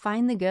them,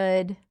 find the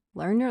good,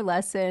 learn your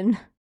lesson.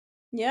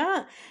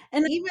 Yeah.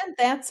 And even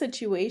that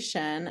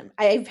situation,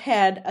 I've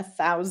had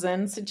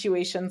 1,000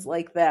 situations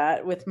like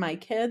that with my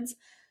kids.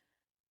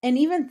 And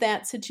even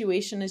that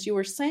situation, as you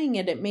were saying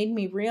it, it made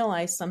me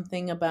realize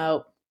something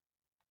about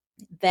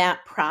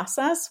that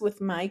process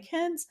with my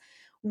kids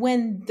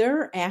when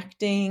they're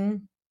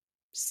acting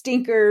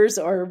stinkers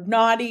or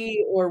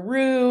naughty or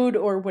rude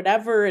or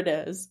whatever it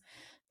is,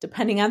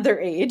 depending on their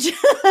age.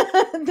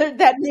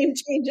 That name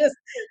changes.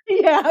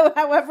 Yeah,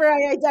 however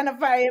I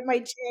identify it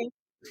might change.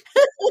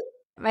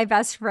 My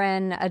best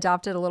friend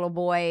adopted a little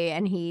boy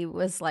and he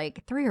was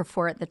like 3 or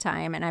 4 at the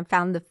time. And I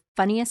found the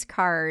funniest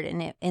card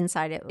and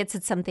inside it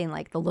said something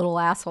like the little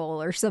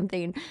asshole or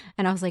something.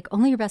 And I was like,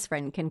 only your best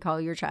friend can call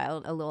your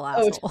child a little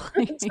Oh, asshole.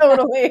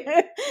 totally.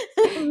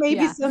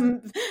 Maybe Yeah.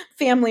 some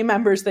family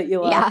members that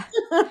you love.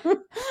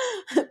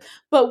 Yeah.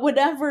 But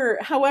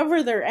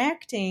however they're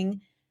acting,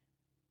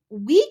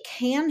 we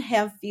can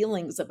have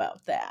feelings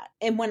about that.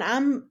 And when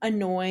I'm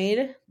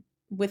annoyed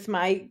with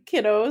my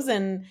kiddos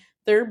and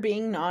they're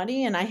being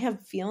naughty and I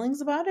have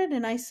feelings about it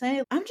and I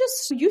say,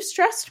 you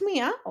stressed me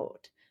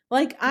out.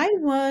 Like I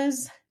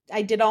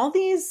did all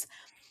these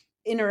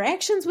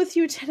interactions with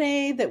you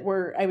today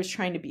I was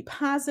trying to be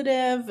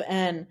positive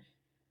and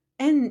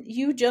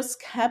you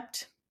just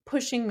kept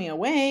pushing me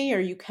away or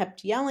you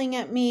kept yelling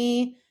at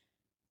me,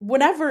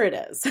 whatever it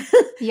is.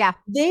 Yeah.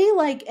 They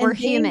like, We're and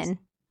they, human.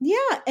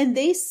 yeah. And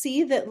they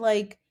see that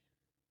like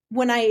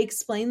when I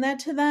explain that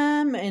to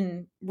them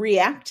and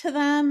react to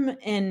them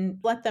and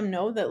let them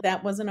know that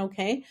that wasn't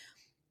okay,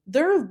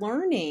 they're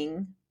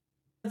learning.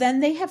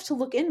 Then they have to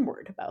look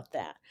inward about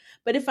that.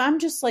 But if I'm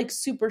just like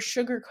super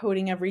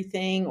sugarcoating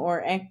everything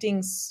or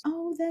acting,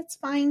 oh, that's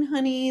fine,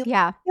 honey,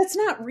 Yeah. that's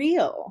not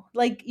real.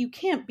 Like you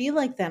can't be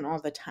like that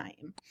all the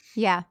time.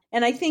 Yeah.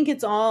 And I think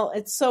it's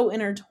so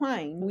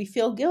intertwined. We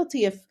feel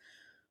guilty if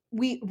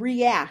we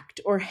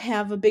react or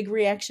have a big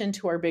reaction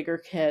to our bigger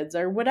kids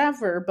or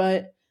whatever,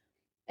 but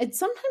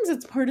sometimes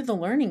it's part of the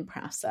learning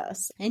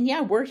process. And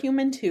yeah, we're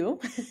human too.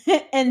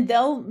 And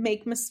they'll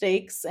make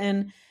mistakes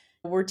and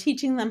we're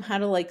teaching them how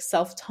to like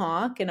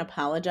self-talk and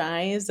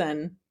apologize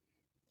and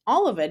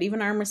all of it,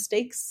 even our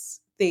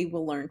mistakes, they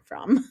will learn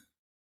from.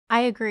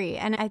 I agree.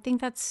 And I think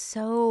that's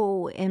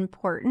so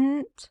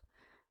important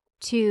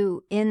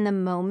to, in the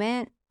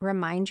moment,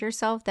 remind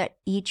yourself that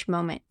each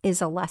moment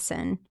is a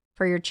lesson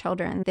for your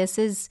children. This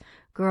is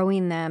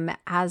growing them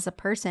as a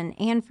person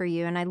and for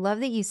you. And I love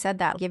that you said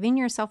that, giving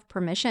yourself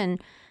permission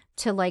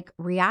to like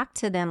react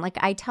to them. Like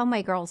I tell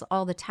my girls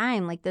all the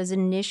time, like those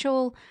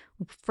initial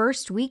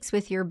first weeks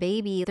with your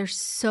baby, there's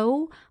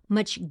so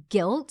much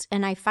guilt.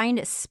 And I find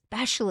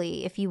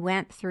especially if you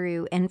went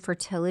through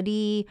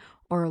infertility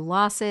or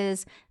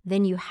losses,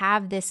 then you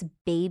have this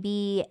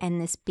baby and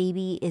this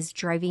baby is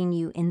driving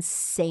you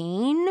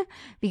insane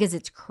because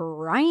it's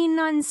crying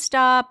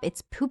nonstop,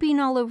 it's pooping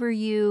all over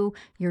you,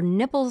 your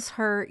nipples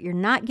hurt, you're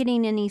not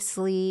getting any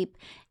sleep,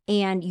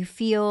 and you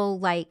feel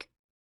like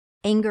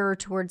anger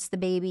towards the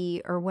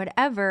baby or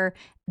whatever,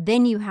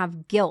 then you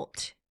have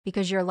guilt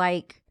because you're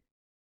like,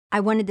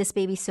 I wanted this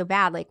baby so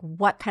bad. Like,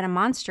 what kind of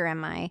monster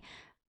am I?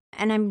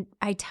 And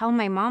I tell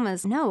my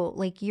mamas, no,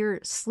 like you're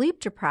sleep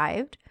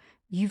deprived.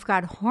 You've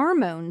got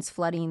hormones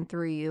flooding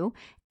through you.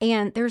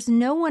 And there's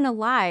no one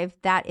alive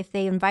that if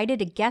they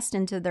invited a guest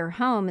into their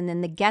home and then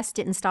the guest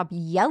didn't stop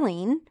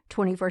yelling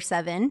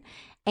 24/7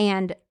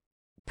 and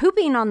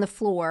pooping on the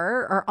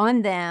floor or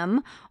on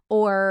them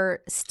or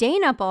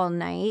staying up all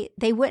night,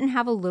 they wouldn't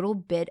have a little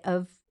bit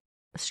of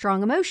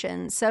strong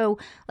emotion. So,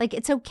 like,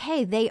 it's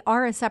okay. They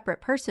are a separate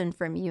person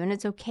from you, and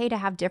it's okay to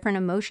have different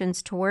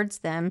emotions towards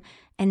them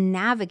and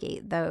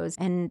navigate those.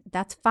 And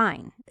that's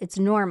fine. It's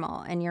normal,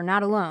 and you're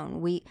not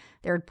alone.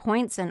 There are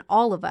points in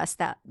all of us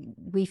that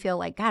we feel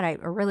like, God, I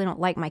really don't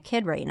like my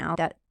kid right now.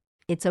 That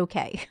it's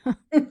okay.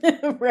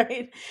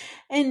 Right.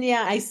 And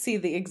yeah, I see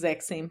the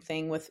exact same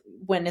thing with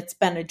when it's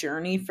been a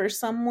journey for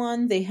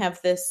someone. They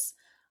have this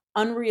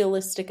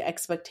unrealistic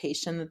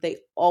expectation that they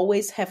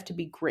always have to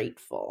be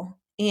grateful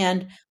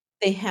and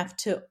they have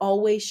to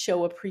always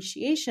show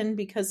appreciation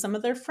because some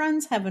of their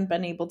friends haven't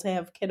been able to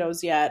have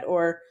kiddos yet,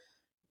 or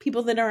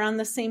people that are on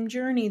the same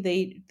journey,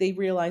 they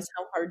realize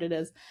how hard it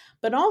is.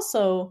 But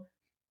also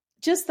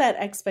just that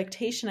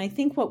expectation, I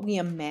think what we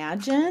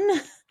imagine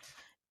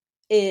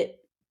it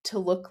to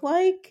look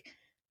like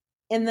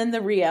And then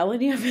the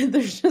reality of it,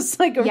 there's just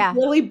like a Yeah.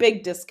 really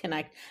big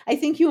disconnect. I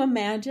think you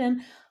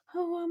imagine,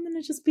 oh, I'm going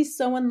to just be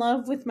so in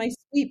love with my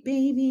sweet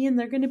baby and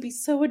they're going to be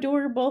so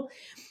adorable.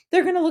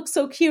 They're going to look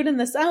so cute in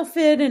this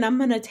outfit and I'm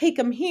going to take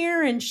them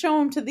here and show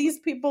them to these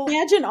people.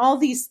 Imagine all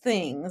these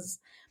things,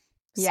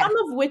 Yeah. some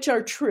of which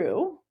are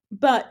true,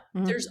 but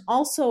Mhm. there's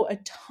also a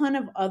ton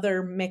of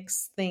other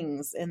mixed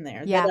things in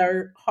there Yeah. that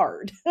are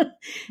hard.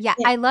 Yeah,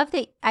 I love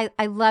that.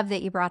 I love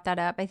that you brought that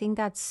up. I think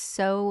that's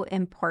so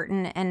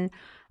important. And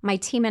my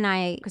team and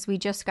I, because we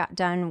just got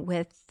done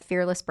with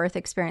Fearless Birth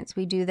Experience,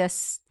 we do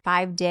this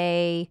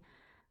 5-day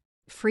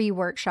free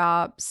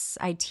workshops.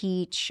 I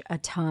teach a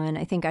ton.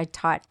 I think I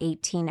taught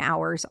 18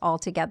 hours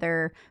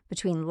altogether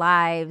between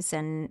lives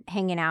and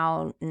hanging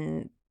out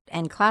and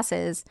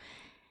classes.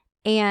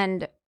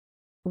 And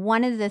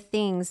one of the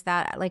things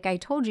that, like I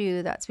told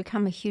you, that's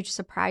become a huge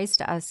surprise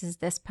to us is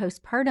this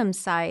postpartum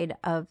side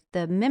of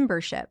the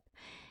membership.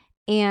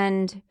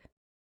 And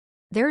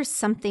there's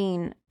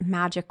something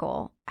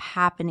magical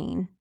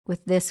happening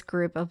with this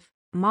group of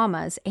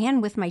mamas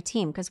and with my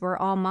team because we're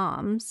all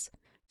moms,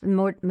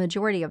 the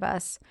majority of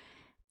us.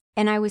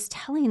 And I was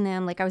telling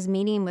them, like I was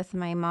meeting with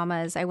my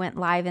mamas, I went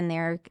live in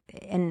there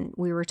and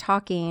we were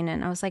talking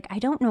and I was like, I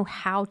don't know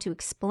how to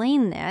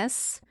explain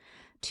this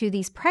to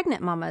these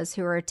pregnant mamas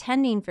who are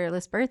attending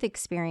Fearless Birth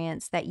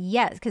Experience that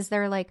yes, because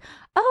they're like,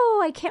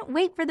 oh, I can't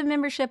wait for the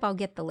membership. I'll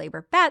get the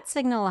labor bat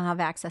signal. I'll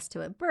have access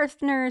to a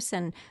birth nurse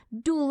and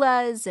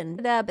doulas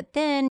and but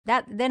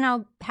then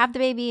I'll have the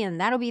baby and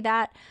that'll be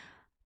that.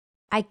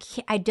 I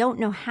don't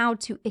know how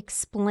to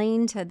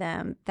explain to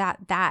them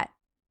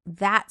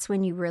that's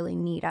when you really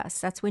need us.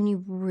 That's when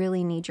you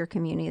really need your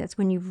community. That's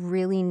when you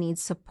really need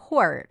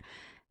support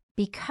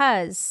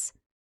because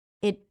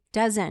it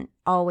doesn't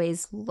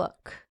always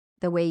look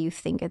the way you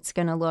think it's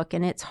going to look.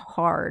 And it's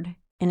hard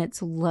and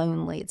it's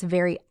lonely. It's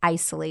very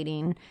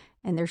isolating.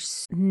 And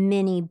there's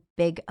many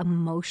big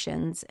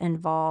emotions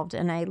involved.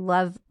 And I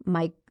love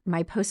my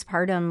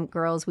postpartum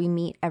girls. We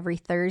meet every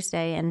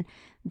Thursday and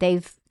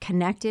they've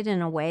connected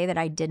in a way that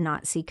I did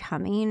not see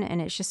coming. And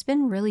it's just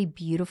been really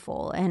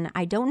beautiful. And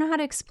I don't know how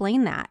to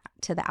explain that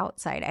to the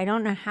outside. I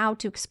don't know how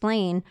to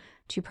explain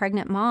to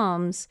pregnant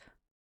moms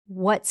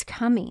what's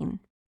coming,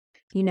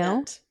 you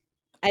know?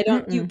 I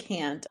don't, you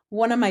can't.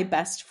 One of my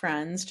best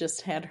friends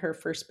just had her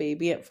first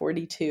baby at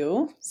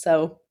 42.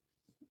 So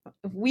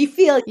we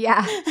feel,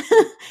 yeah.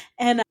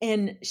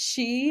 and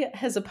she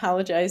has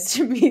apologized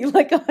to me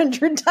like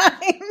 100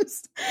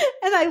 times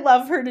and I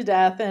love her to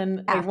death.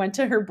 And I went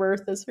to her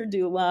birth as her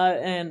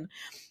doula and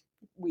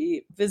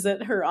we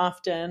visit her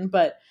often,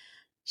 but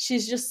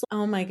she's just,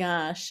 oh my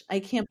gosh,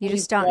 I can't believe you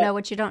just don't know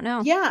what you don't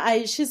know.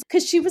 Yeah. She's,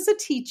 cause she was a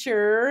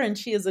teacher and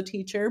she is a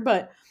teacher,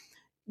 but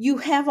you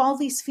have all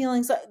these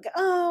feelings like,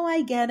 oh,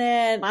 I get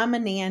it. I'm a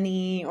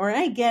nanny, or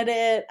I get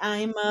it.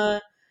 I'm a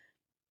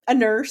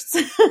nurse,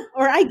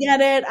 or I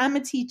get it. I'm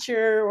a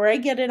teacher, or I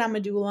get it. I'm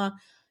a doula.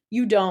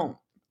 You don't.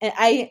 And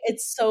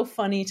it's so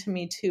funny to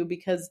me too,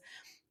 because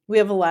we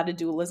have a lot of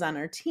doulas on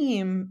our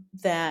team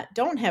that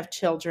don't have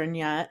children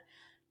yet.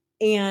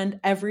 And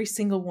every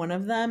single one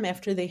of them,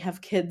 after they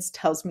have kids,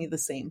 tells me the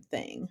same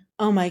thing.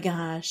 Oh my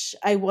gosh,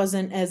 I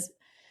wasn't as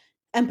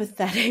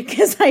empathetic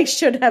as I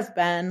should have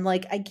been.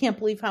 Like, I can't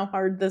believe how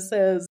hard this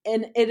is.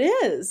 And it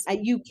is.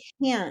 You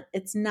can't,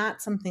 it's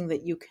not something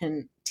that you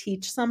can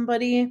teach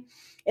somebody.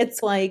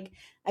 It's like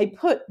I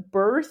put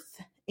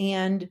birth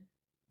and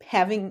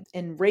having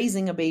and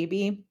raising a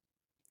baby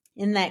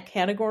in that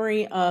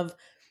category of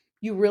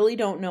you really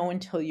don't know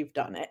until you've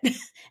done it.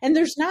 And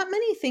there's not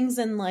many things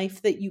in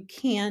life that you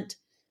can't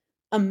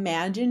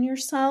imagine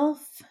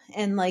yourself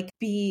and like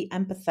be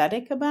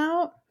empathetic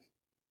about.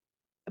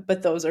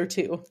 But those are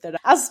two that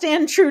I'll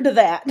stand true to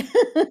that.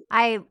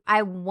 I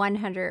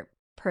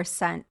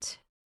 100%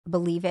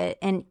 believe it.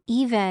 And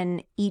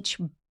even each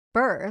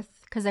birth,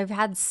 because I've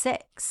had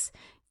 6,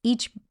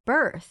 each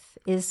birth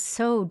is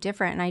so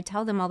different. And I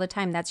tell them all the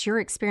time, that's your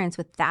experience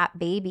with that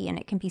baby. And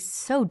it can be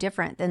so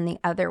different than the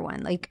other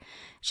one. Like,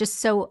 it's just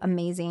so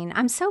amazing.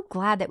 I'm so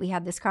glad that we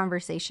had this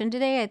conversation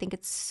today. I think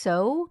it's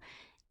so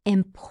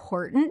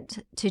important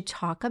to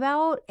talk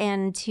about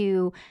and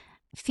to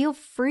feel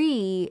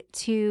free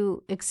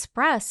to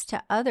express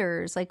to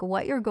others like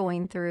what you're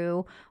going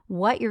through,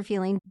 what you're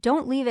feeling.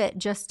 Don't leave it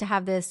just to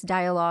have this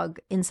dialogue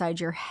inside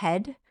your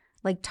head.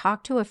 Like,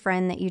 talk to a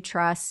friend that you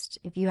trust.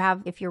 If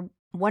you're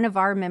one of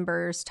our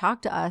members,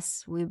 talk to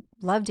us. We'd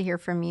love to hear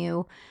from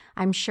you.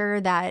 I'm sure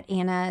that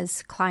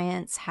Anna's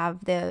clients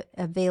have the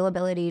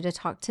availability to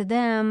talk to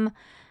them,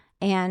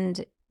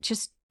 and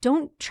just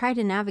don't try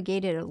to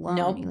navigate it alone.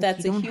 Nope, Like,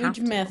 that's a huge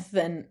myth.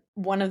 And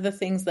one of the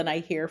things that I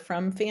hear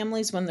from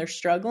families when they're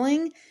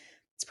struggling,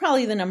 it's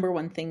probably the number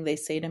one thing they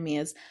say to me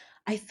is,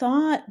 I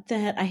thought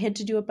that I had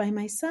to do it by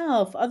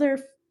myself. Other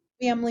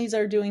families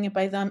are doing it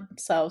by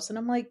themselves. And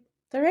I'm like,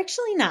 they're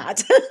actually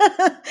not.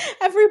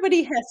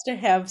 Everybody has to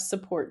have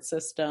support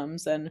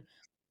systems. And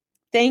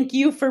thank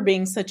you for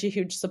being such a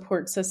huge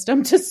support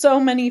system to so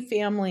many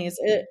families.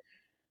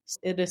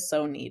 It is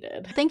so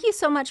needed. Thank you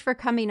so much for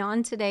coming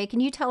on today.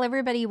 Can you tell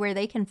everybody where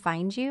they can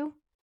find you?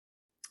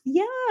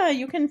 Yeah,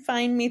 you can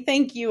find me.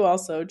 Thank you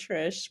also,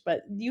 Trish.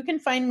 But you can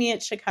find me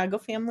at Chicago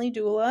Family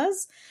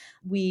Doulas.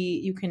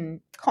 You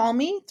can call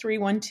me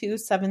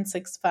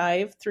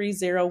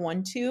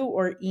 312-765-3012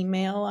 or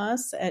email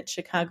us at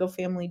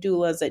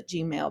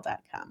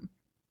chicagofamilydoulas@gmail.com.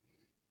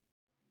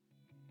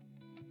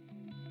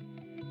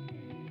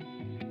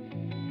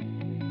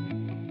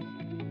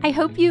 I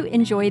hope you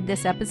enjoyed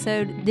this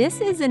episode.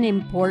 This is an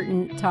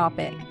important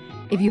topic.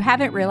 If you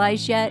haven't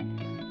realized yet,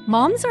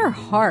 moms are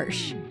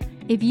harsh.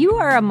 If you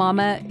are a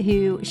mama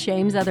who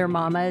shames other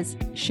mamas,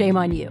 shame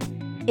on you.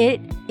 It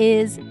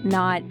is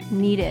not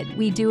needed.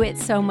 We do it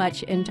so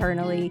much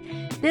internally.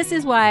 This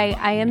is why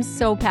I am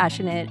so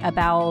passionate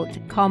about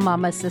Calm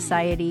Mama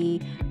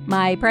Society,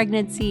 my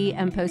pregnancy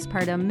and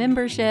postpartum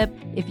membership.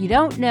 If you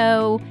don't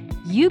know,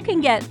 you can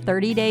get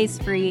 30 days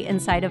free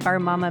inside of our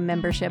Mama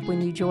membership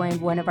when you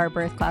join one of our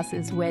birth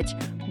classes, which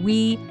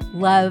we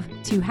love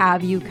to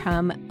have you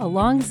come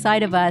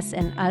alongside of us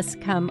and us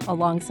come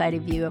alongside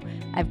of you.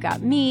 I've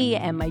got me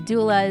and my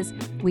doulas.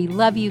 We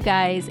love you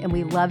guys and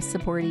we love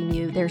supporting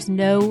you. There's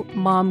no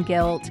mom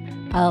guilt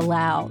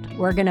allowed.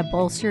 We're going to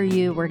bolster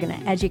you, we're going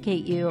to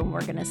educate you, and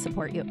we're going to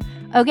support you.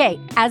 Okay,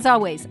 as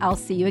always, I'll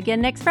see you again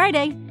next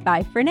Friday.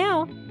 Bye for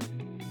now.